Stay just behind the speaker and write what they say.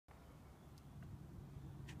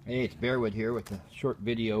Hey, it's Bearwood here with a short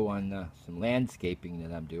video on some landscaping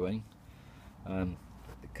that I'm doing. The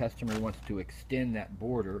customer wants to extend that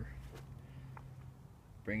border,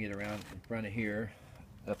 bring it around in front of here,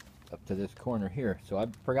 up to this corner here. So I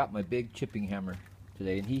forgot my big chipping hammer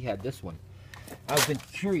today, and he had this one. I've been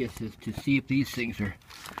curious as to see if these things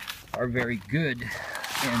are very good, and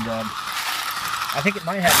I think it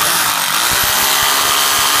might have.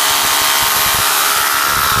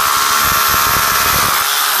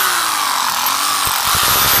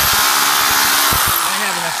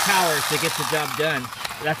 Power to get the job done.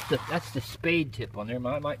 That's the spade tip on there.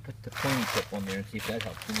 I might put the pointy tip on there and see if that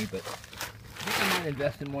helps me, but I think I might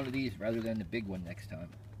invest in one of these rather than the big one next time.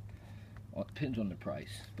 Well, it depends on the price.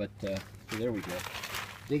 But so there we go.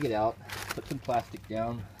 Dig it out, put some plastic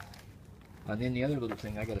down, and then the other little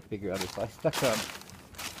thing I got to figure out is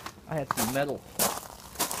I had some metal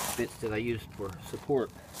bits that I used for support.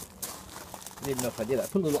 I didn't know if I did. I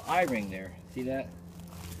put a little eye-ring there. See that?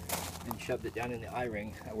 And shoved it down in the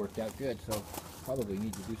eye-ring. That worked out good, so probably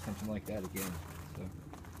need to do something like that again. So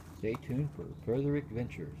stay tuned for further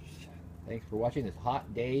adventures. Thanks for watching this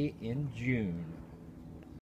hot day in June.